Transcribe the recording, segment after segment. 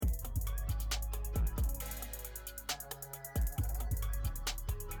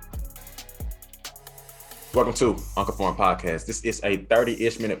Welcome to Unconformed Podcast. This is a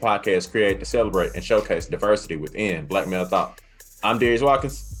 30-ish minute podcast created to celebrate and showcase diversity within Black male thought. I'm Darius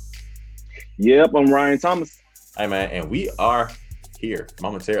Watkins. Yep, I'm Ryan Thomas. Hey man, and we are here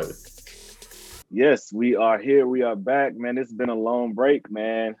momentarily. Yes, we are here. We are back, man. It's been a long break,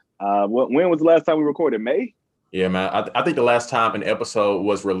 man. When was the last time we recorded? May? Yeah, man. I think the last time an episode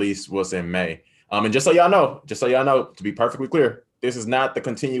was released was in May. And just so y'all know, to be perfectly clear, this is not the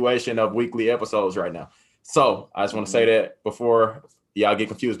continuation of weekly episodes right now. So I just want to say that before y'all get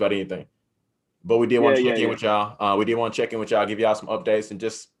confused about anything. But we did want to check in with y'all. We did want to check in with y'all, give y'all some updates, and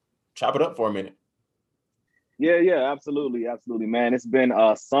just chop it up for a minute. Yeah, absolutely, man. It's been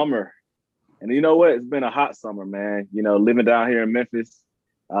summer, and you know what? It's been a hot summer, man. You know, living down here in Memphis,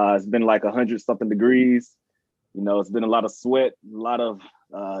 it's been like 100-something degrees. You know, it's been a lot of sweat, a lot of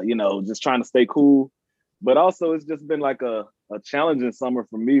just trying to stay cool. But also, it's just been like a challenging summer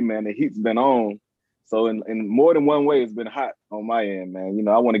for me, man. The heat's been on. So in more than one way, it's been hot on my end, man. You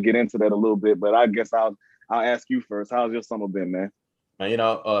know, I want to get into that a little bit, but I guess I'll ask you first. How's your summer been, man?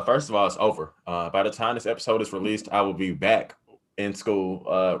 And first of all, it's over. By the time this episode is released, I will be back in school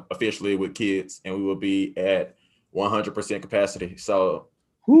officially with kids, and we will be at 100% capacity. So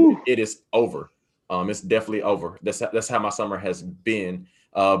It is over. It's definitely over. That's how my summer has been.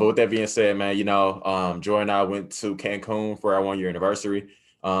 But with that being said, man, Joy and I went to Cancun for our 1 year anniversary.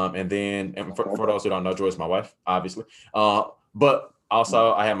 And for those who don't know, Joy is my wife, obviously. But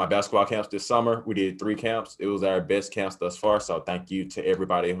also, I had my basketball camps this summer. We did 3 camps. It was our best camps thus far. So thank you to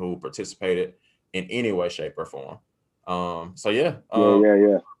everybody who participated in any way, shape, or form. Yeah.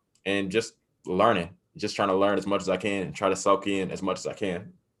 And just learning, just trying to learn as much as I can and try to soak in as much as I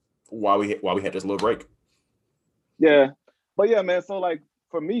can while we had this little break. Yeah, but yeah, man. So like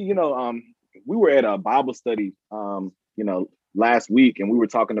for me, we were at a Bible study, last week, and we were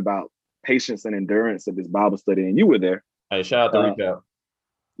talking about patience and endurance of this Bible study, and you were there. Hey, shout out to Recap.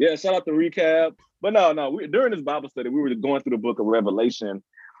 Yeah, shout out to Recap. But no, during this Bible study, we were going through the book of Revelation,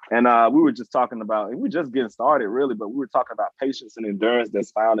 and we were just talking about, and we were just getting started, really, but we were talking about patience and endurance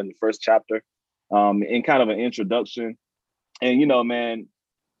that's found in the first chapter, in kind of an introduction. And man,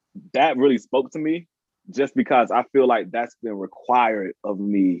 that really spoke to me, just because I feel like that's been required of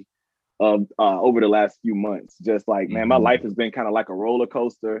me over the last few months. Just like, man, my life has been kind of like a roller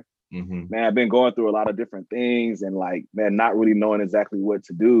coaster. Man, I've been going through a lot of different things, and like, man, not really knowing exactly what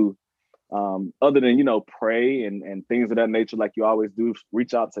to do, other than pray and things of that nature, like you always do.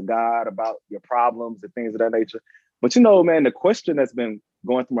 Reach out to God about your problems and things of that nature. But man, the question that's been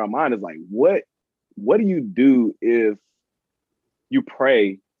going through my mind is like, what do you do if you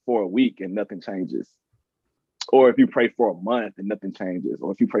pray for a week and nothing changes? Or if you pray for a month and nothing changes,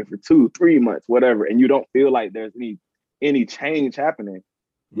 or if you pray for 2-3 months, whatever, and you don't feel like there's any change happening,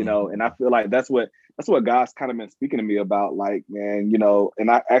 and I feel like that's what God's kind of been speaking to me about, like, man,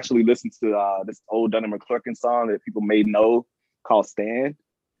 and I actually listened to this old Dunham McClurkin song that people may know called Stand.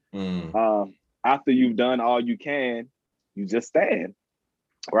 After you've done all you can, you just stand,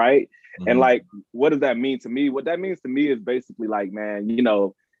 right? And like, what does that mean to me? What that means to me is basically like, man,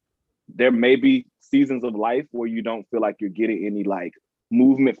 there may be seasons of life where you don't feel like you're getting any like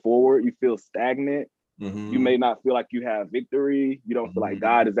movement forward. You feel stagnant. You may not feel like you have victory. You don't feel like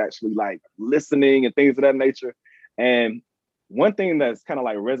God is actually like listening and things of that nature. And one thing that's kind of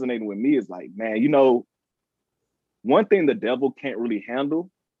like resonating with me is like, man, one thing the devil can't really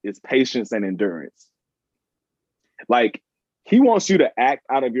handle is patience and endurance. Like, he wants you to act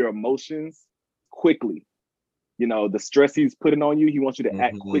out of your emotions quickly. The stress he's putting on you, he wants you to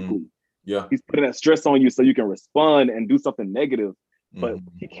act quickly. Yeah. He's putting that stress on you so you can respond and do something negative. But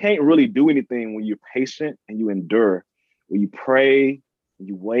he can't really do anything when you're patient and you endure. When you pray,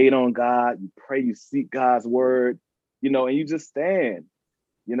 you wait on God, you pray, you seek God's word, and you just stand,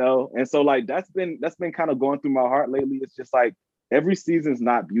 And so like that's been kind of going through my heart lately. It's just like every season's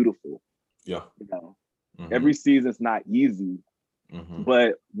not beautiful. Yeah. Every season's not easy.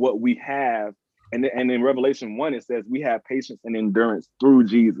 But what we have, and in Revelation 1, it says we have patience and endurance through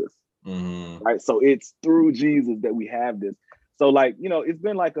Jesus. Right. So it's through Jesus that we have this. So like,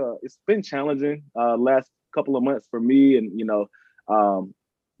 it's been challenging last couple of months for me, and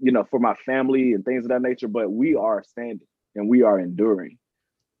for my family and things of that nature, but we are standing and we are enduring.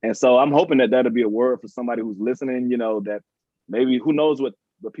 And so I'm hoping that that'll be a word for somebody who's listening, that maybe, who knows what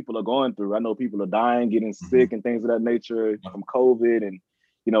people are going through. I know people are dying, getting sick and things of that nature from COVID. And,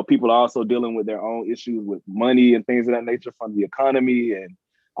 people are also dealing with their own issues with money and things of that nature from the economy and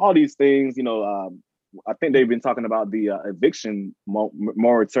all these things. I think they've been talking about the eviction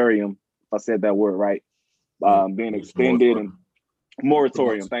moratorium, if I said that word right, being extended, and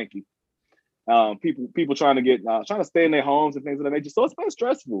moratorium. Thank you. People trying to stay in their homes and things of that nature. So it's been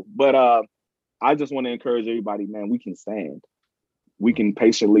stressful. But I just want to encourage everybody, man, we can stand. We can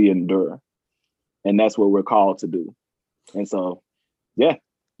patiently endure. And that's what we're called to do. And so, yeah.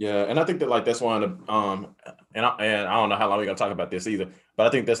 Yeah, and I think that like that's one of the and I don't know how long we're gonna talk about this either, but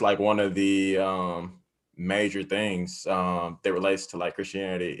I think that's like one of the major things that relates to like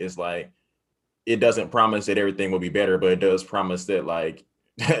Christianity is like it doesn't promise that everything will be better, but it does promise that like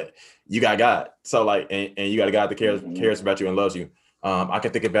you got God. So like and you got a God that cares about you and loves you. I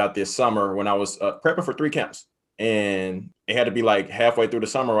can think about this summer when I was prepping for 3 camps. And it had to be like halfway through the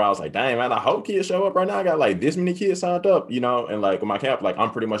summer where I was like, dang, man, I hope kids show up right now. I got like this many kids signed up, you know, and like with my camp, like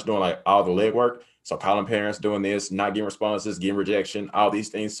I'm pretty much doing like all the legwork. So calling parents, doing this, not getting responses, getting rejection, all these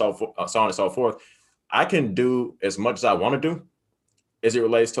things, so on and so forth. I can do as much as I want to do as it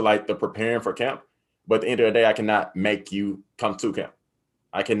relates to like the preparing for camp. But at the end of the day, I cannot make you come to camp.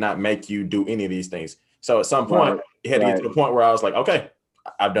 I cannot make you do any of these things. So at some point, it had to get to the point where I was like, okay,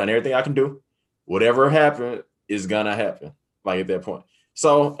 I've done everything I can do. Whatever happened is gonna happen, like at that point.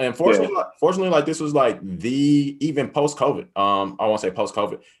 So, and fortunately, like this was like the even post-COVID. I won't say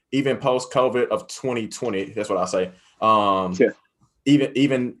post-COVID, even post-COVID of 2020. That's what I say.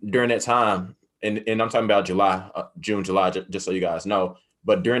 Even during that time, and I'm talking about June, July, just so you guys know.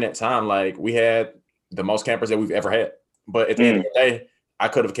 But during that time, like we had the most campers that we've ever had. But at the end of the day, I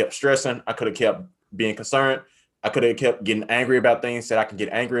could have kept stressing. I could have kept being concerned. I could have kept getting angry about things that I can get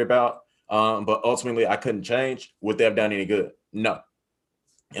angry about. But ultimately, I couldn't change. Would they have done any good? No.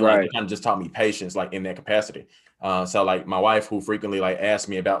 And like it kind of just taught me patience, like in that capacity. So like my wife, who frequently like asks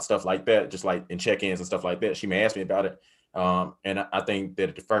me about stuff like that, just like in check-ins and stuff like that, she may ask me about it. And I think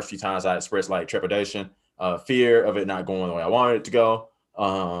that the first few times I expressed like trepidation, fear of it not going the way I wanted it to go,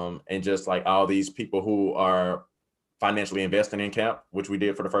 and just like all these people who are financially investing in camp, which we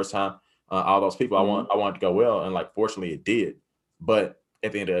did for the first time. All those people, I wanted to go well, and like fortunately it did. But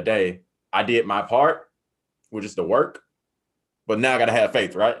at the end of the day, I did my part, which is the work, but now I got to have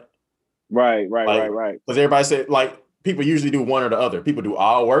faith, right? Right. Because everybody said, like, people usually do one or the other. People do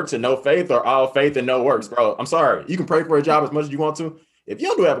all works and no faith, or all faith and no works. Bro, I'm sorry. You can pray for a job as much as you want to. If you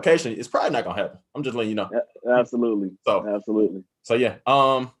don't do application, it's probably not going to happen. I'm just letting you know. Absolutely. So yeah.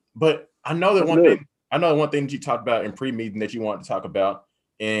 But I know that one thing that you talked about in pre-meeting that you wanted to talk about,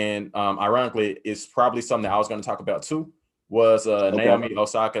 and ironically, it's probably something that I was going to talk about too, was Naomi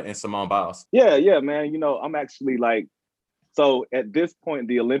Osaka and Simone Biles. Yeah, man. You know, I'm actually like, so at this point,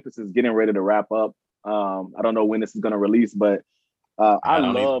 the Olympics is getting ready to wrap up. I don't know when this is going to release, but I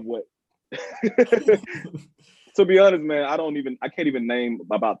love what. To be honest, man, I can't even name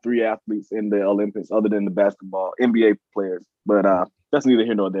about 3 athletes in the Olympics other than the basketball NBA players. But that's neither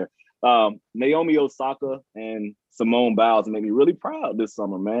here nor there. Naomi Osaka and Simone Biles made me really proud this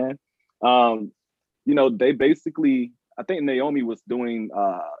summer, man. You know, they basically, I think Naomi was doing,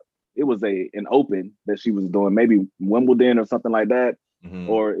 it was an open that she was doing, maybe Wimbledon or something like that,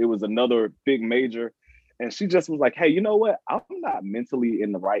 or it was another big major. And she just was like, hey, you know what? I'm not mentally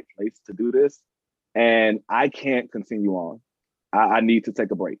in the right place to do this. And I can't continue on. I need to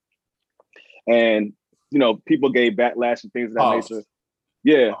take a break. And, you know, people gave backlash and things of that nature.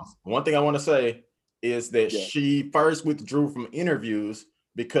 Yeah. One thing I want to say is that she first withdrew from interviews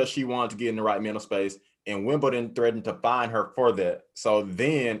because she wanted to get in the right mental space, and Wimbledon threatened to fine her for that. So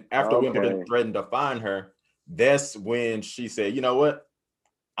then after Wimbledon threatened to fine her, that's when she said, you know what?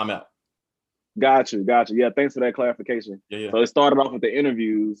 I'm out. Got you. Yeah, thanks for that clarification. Yeah. So it started off with the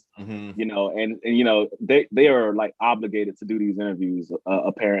interviews, you know, and you know, they are like obligated to do these interviews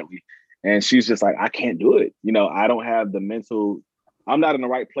apparently. And she's just like, I can't do it. You know, I don't have the mental, I'm not in the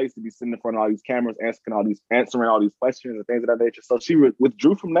right place to be sitting in front of all these cameras, answering all these questions and things of that nature. So she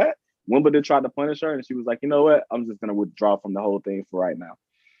withdrew from that. Wimbledon tried to punish her, and she was like, you know what? I'm just going to withdraw from the whole thing for right now.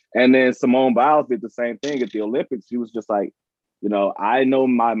 And then Simone Biles did the same thing at the Olympics. She was just like, you know, I know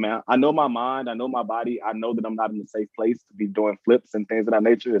my mind, I know my body. I know that I'm not in a safe place to be doing flips and things of that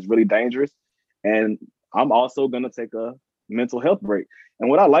nature. It's really dangerous. And I'm also going to take a mental health break. And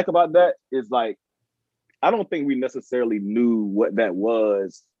what I like about that is, like, I don't think we necessarily knew what that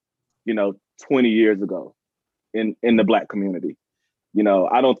was, you know, 20 years ago in the Black community. You know,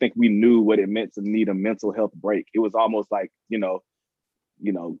 I don't think we knew what it meant to need a mental health break. It was almost like, you know,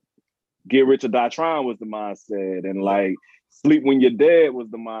 get rich or die trying was the mindset, and like sleep when you're dead was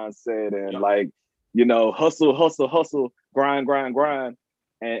the mindset, and like, you know, hustle, grind.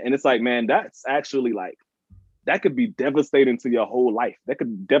 And it's like, man, that's actually like, that could be devastating to your whole life. That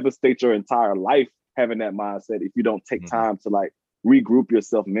could devastate your entire life, having that mindset, if you don't take time to like regroup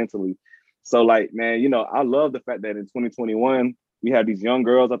yourself mentally. So like, man, you know, I love the fact that in 2021, we have these young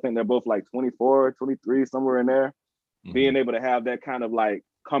girls, I think they're both like 24, 23, somewhere in there, being able to have that kind of like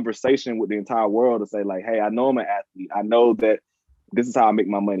conversation with the entire world to say like, hey, I know I'm an athlete. I know that this is how I make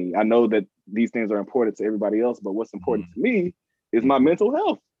my money. I know that these things are important to everybody else, but what's important to me is my mental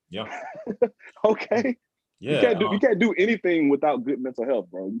health. Yeah. Okay. Yeah. You can't do anything without good mental health,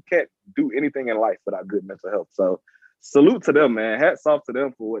 bro. You can't do anything in life without good mental health. So salute to them, man. Hats off to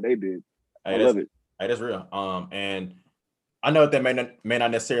them for what they did. I love it. Hey, that's real. And I know that may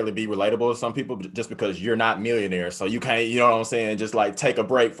not necessarily be relatable to some people, just because you're not millionaires, so you can't, you know what I'm saying, just like take a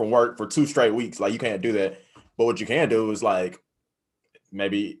break from work for 2 straight weeks. Like you can't do that. But what you can do is like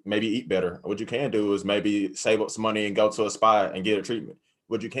maybe eat better. What you can do is maybe save up some money and go to a spa and get a treatment.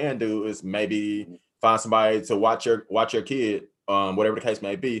 What you can do is maybe find somebody to watch your kid, whatever the case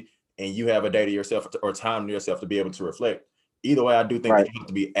may be, and you have a day to yourself or time to yourself to be able to reflect. Either way, I do think that you have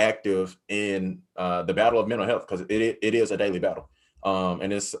to be active in the battle of mental health, because it is a daily battle,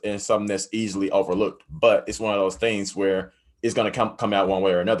 and it's something that's easily overlooked. But it's one of those things where it's going to come out one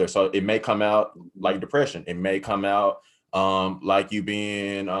way or another. So it may come out like depression. It may come out like you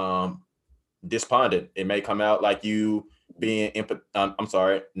being despondent. It may come out like you being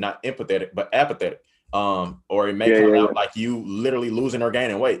not empathetic, but apathetic. Or it may come out like you literally losing or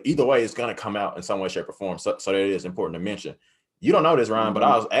gaining weight. Either way, it's going to come out in some way, shape, or form. So that is important to mention. You don't know this, Ryan, but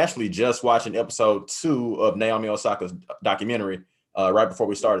I was actually just watching episode 2 of Naomi Osaka's documentary right before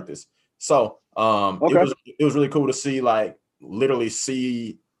we started this. So it was really cool to see, like, literally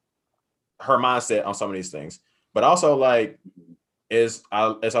see her mindset on some of these things. But also, like, as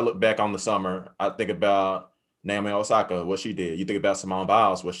I look back on the summer, I think about Naomi Osaka, what she did. You think about Simone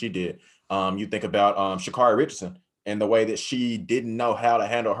Biles, what she did. You think about Sha'Carri Richardson and the way that she didn't know how to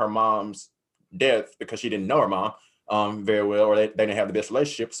handle her mom's death because she didn't know her mom very well, or they didn't have the best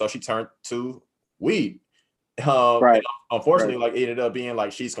relationship. So she turned to weed. Unfortunately, like, it ended up being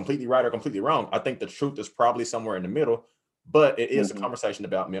like she's completely right or completely wrong. I think the truth is probably somewhere in the middle, but it is a conversation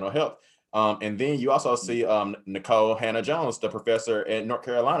about mental health. And then you also see Nicole Hannah-Jones, the professor at North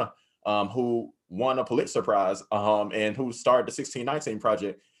Carolina, who won a Pulitzer Prize and who started the 1619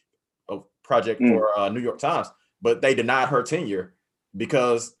 Project for New York Times, but they denied her tenure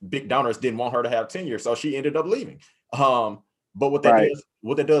because big donors didn't want her to have tenure, so she ended up leaving. But what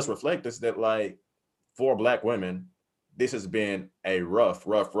that does reflect is that, like, for Black women, this has been a rough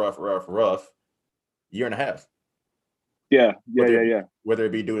year and a half. Whether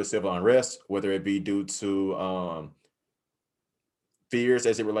it be due to civil unrest, whether it be due to fears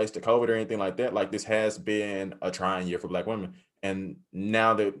as it relates to COVID or anything like that, like, this has been a trying year for Black women. And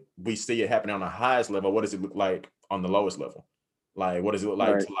now that we see it happening on the highest level, what does it look like on the lowest level? Like, what does it look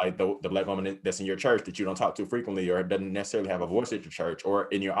like to, like, the Black woman that's in your church that you don't talk to frequently, or doesn't necessarily have a voice at your church or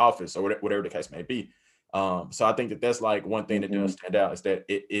in your office, or whatever the case may be? So I think that that's like one thing that does stand out, is that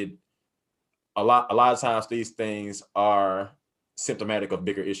it a lot of times these things are symptomatic of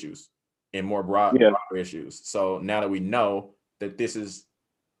bigger issues and more broader issues. So now that we know that this is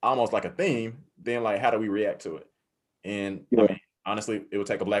almost like a theme, then, like, how do we react to it? And I mean, honestly, it would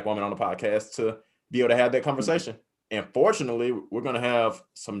take a Black woman on the podcast to be able to have that conversation. And fortunately, we're going to have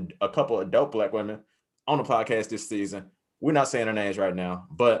a couple of dope Black women on the podcast this season. We're not saying their names right now,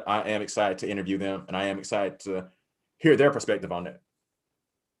 but I am excited to interview them, and I am excited to hear their perspective on that.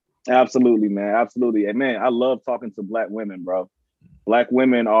 Absolutely, man. Absolutely. And man, I love talking to Black women, bro. Black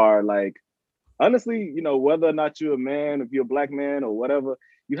women are, like, honestly, you know, whether or not you're a man, if you're a Black man or whatever,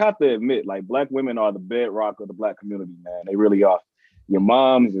 you have to admit, like, Black women are the bedrock of the Black community, man. They really are. Your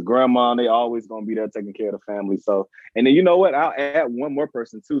moms, your grandma, they always gonna be there taking care of the family. So, and then, you know what? I'll add one more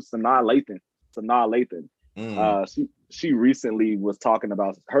person too, Sanaa Lathan. She recently was talking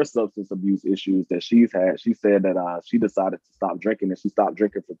about her substance abuse issues that she's had. She said that she decided to stop drinking, and she stopped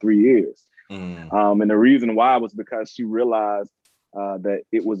drinking for 3 years. And the reason why was because she realized that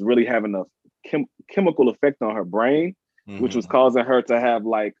it was really having a chemical effect on her brain, which was causing her to have,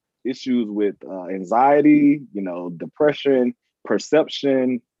 like, issues with anxiety, you know, depression,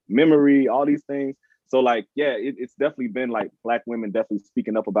 perception, memory, all these things. So, like, yeah, it's definitely been, like, Black women definitely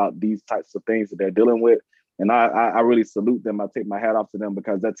speaking up about these types of things that they're dealing with. And I really salute them. I take my hat off to them,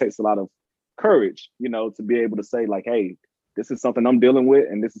 because that takes a lot of courage, you know, to be able to say, like, hey, this is something I'm dealing with,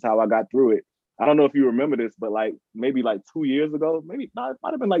 and this is how I got through it. I don't know if you remember this, but, like, maybe like 2 year ago, maybe not, it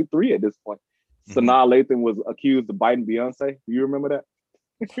might have been like 3 at this point. Sanaa Lathan was accused of biting Beyonce. Do you remember that?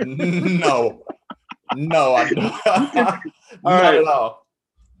 No, I don't. Not at all.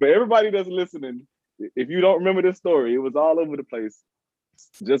 But everybody that's listening, if you don't remember this story, it was all over the place.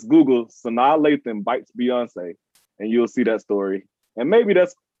 Just Google Sanaa Lathan bites Beyonce, and you'll see that story. And maybe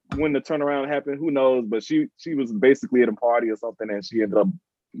that's when the turnaround happened, who knows? But she was basically at a party or something, and she ended up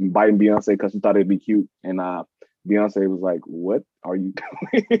biting Beyonce because she thought it'd be cute. And Beyonce was like, "What are you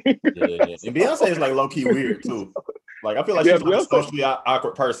doing?" Yeah. And Beyonce is like low key weird too. Like I feel like she's like a socially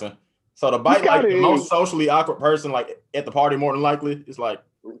awkward person. So to bite like the most socially awkward person, like at the party, more than likely, it's like,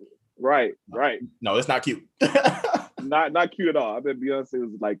 right. No, it's not cute. not cute at all. I bet Beyonce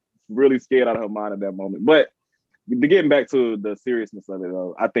was like really scared out of her mind at that moment. But getting back to the seriousness of it,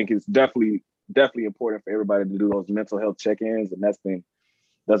 though, I think it's definitely important for everybody to do those mental health check-ins, and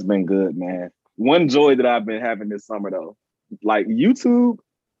that's been good, man. One joy that I've been having this summer, though, like YouTube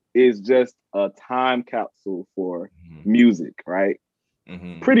is just a time capsule for music, right?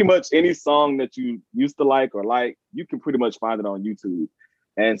 Mm-hmm. Pretty much any song that you used to like, you can pretty much find it on YouTube.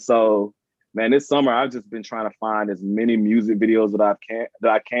 And so, man, this summer I've just been trying to find as many music videos that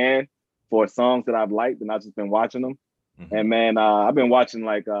I can for songs that I've liked, and I've just been watching them. Mm-hmm. And man, I've been watching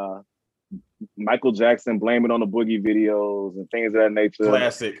like Michael Jackson "Blame It on the Boogie" videos and things of that nature.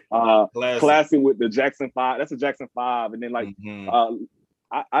 Classic with the Jackson 5. That's a Jackson 5. And then like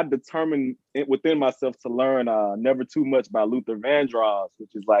I determined within myself to learn "Never Too Much" by Luther Vandross,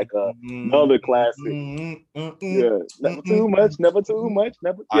 which is like another classic. Yeah, never too much, never too much,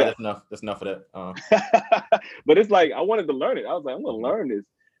 never. Yeah, that's enough of that. But it's like I wanted to learn it. I was like, I'm gonna learn this.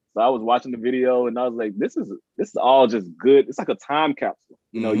 So I was watching the video and I was like, this is all just good. It's like a time capsule.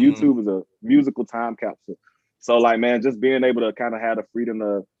 You know, YouTube is a musical time capsule. So like, man, just being able to kind of have the freedom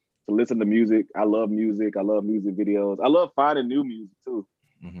to listen to music. I love music. I love music videos. I love finding new music too.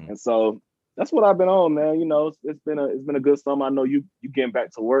 Mm-hmm. And so that's what I've been on, man. You know, it's been a good summer. I know you getting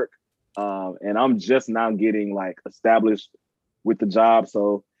back to work. And I'm just now getting like established with the job.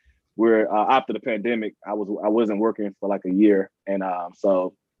 So we're after the pandemic, I wasn't working for like a year. And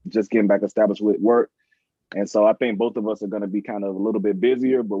so just getting back established with work. And so I think both of us are going to be kind of a little bit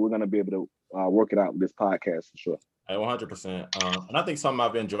busier, but we're going to be able to work it out with this podcast for sure. 100%. And I think something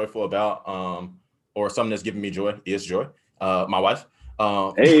I've been joyful about, or something that's giving me joy is joy. My wife.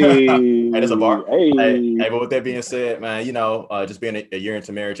 Hey, it's a bar. Hey, but with that being said, man, you know, just being a year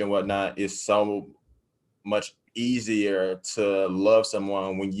into marriage and whatnot is so much easier to love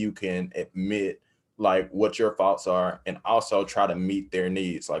someone when you can admit like what your faults are and also try to meet their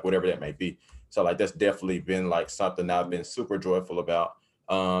needs, like whatever that may be. So like that's definitely been like something I've been super joyful about.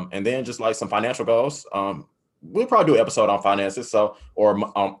 And then just like some financial goals. We'll probably do an episode on finances, or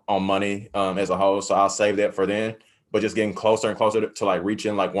on money as a whole. So I'll save that for then. But just getting closer and closer to like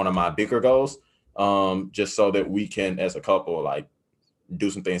reaching like one of my bigger goals, just so that we can, as a couple, like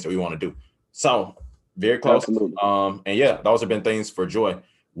do some things that we want to do. So very close. Absolutely. And yeah, those have been things for joy.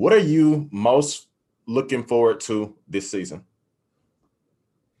 What are you most looking forward to this season?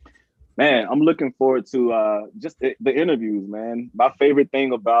 Man, I'm looking forward to just the interviews, man. My favorite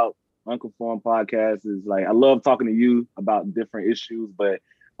thing about Uncle Form podcast is like I love talking to you about different issues, but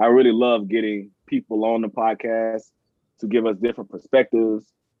I really love getting people on the podcast to give us different perspectives.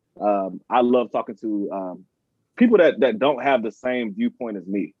 I love talking to people that don't have the same viewpoint as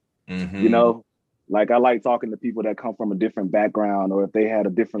me. Mm-hmm. You know, like I like talking to people that come from a different background, or if they had a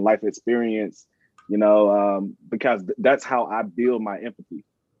different life experience, you know, because that's how I build my empathy.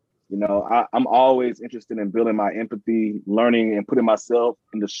 You know, I'm always interested in building my empathy, learning and putting myself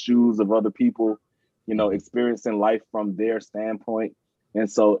in the shoes of other people, you know, experiencing life from their standpoint. And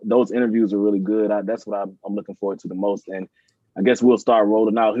so those interviews are really good. That's what I'm looking forward to the most. And I guess we'll start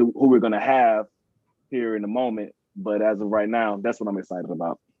rolling out who we're going to have here in a moment. But as of right now, that's what I'm excited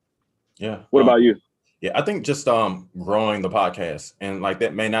about. Yeah. What about you? Yeah, I think just growing the podcast, and like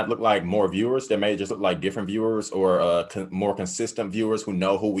that may not look like more viewers. That may just look like different viewers, or more consistent viewers who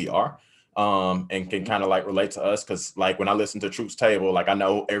know who we are, and can kind of like relate to us. Because like when I listen to Truth's Table, like I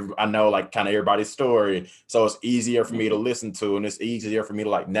know like kind of everybody's story, so it's easier for me to listen to, and it's easier for me to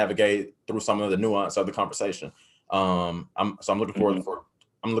like navigate through some of the nuance of the conversation. I'm looking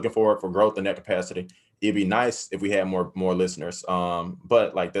forward for growth in that capacity. It'd be nice if we had more listeners,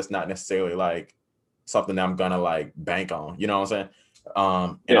 but like that's not necessarily like something that I'm gonna like bank on, you know what I'm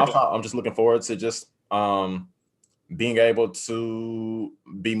saying? And also I'm just looking forward to just being able to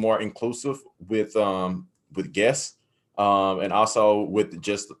be more inclusive with guests, and also with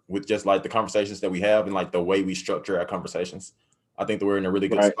just like the conversations that we have and like the way we structure our conversations. I think that we're in a really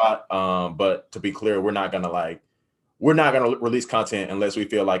good spot. But to be clear, we're not gonna release content unless we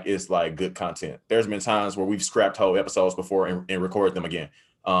feel like it's like good content. There's been times where we've scrapped whole episodes before and recorded them again.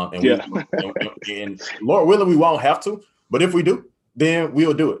 And Lord willing, we won't have to, but if we do, then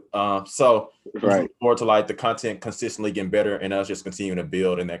we'll do it. So looking forward to like the content consistently getting better and us just continuing to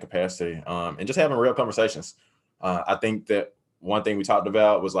build in that capacity, and just having real conversations. I think that one thing we talked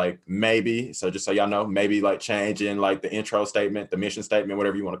about was like maybe, so just so y'all know, maybe like changing like the intro statement, the mission statement,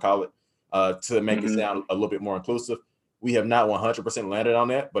 whatever you want to call it, to make it sound a little bit more inclusive. We have not 100% landed on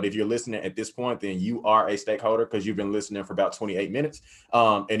that, but if you're listening at this point, then you are a stakeholder because you've been listening for about 28 minutes.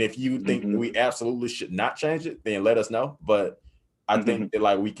 And if you think we absolutely should not change it, then let us know. But I think that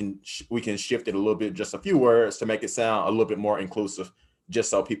like we can shift it a little bit, just a few words to make it sound a little bit more inclusive, just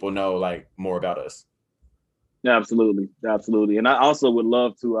so people know like more about us. Yeah, absolutely. And I also would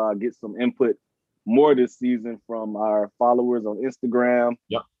love to get some input more this season from our followers on Instagram.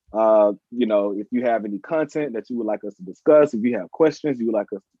 Yep. You know, if you have any content that you would like us to discuss, if you have questions you would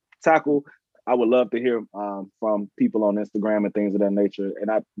like us to tackle, I would love to hear from people on Instagram and things of that nature.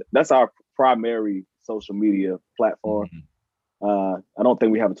 And that's our primary social media platform. I don't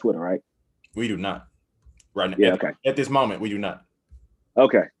think we have a Twitter, right? We do not. Right now. Yeah, okay. At this moment, we do not.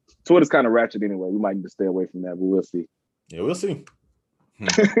 Okay. Twitter's kind of ratchet anyway. We might need to stay away from that, but we'll see. Yeah, we'll see.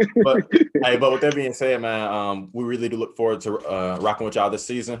 But with that being said, man, we really do look forward to rocking with y'all this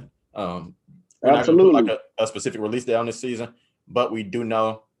season. We're not gonna put like a specific release date on this season, but we do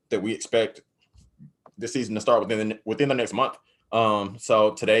know that we expect this season to start within the next month.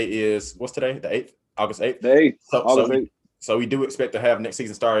 So today is what's today? The 8th, August 8th. The 8th. August 8th. So we do expect to have next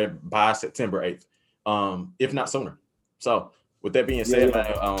season started by September 8th, if not sooner. So with that being said,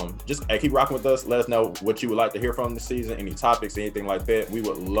 man, just keep rocking with us. Let us know what you would like to hear from this season, any topics, anything like that. We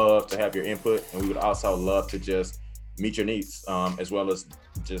would love to have your input, and we would also love to just meet your needs, as well as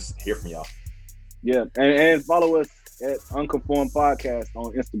just hear from y'all. Yeah, and follow us at Unconformed Podcast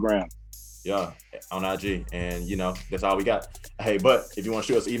on Instagram. Yeah, on IG, and you know that's all we got. Hey, but if you want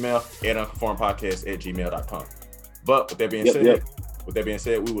to shoot us an email, at unconformedpodcast@gmail.com. But with that being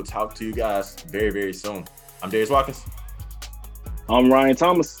said, we will talk to you guys very, very soon. I'm Darius Watkins. I'm Ryan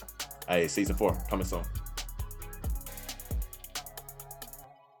Thomas. Hey, season 4 coming soon.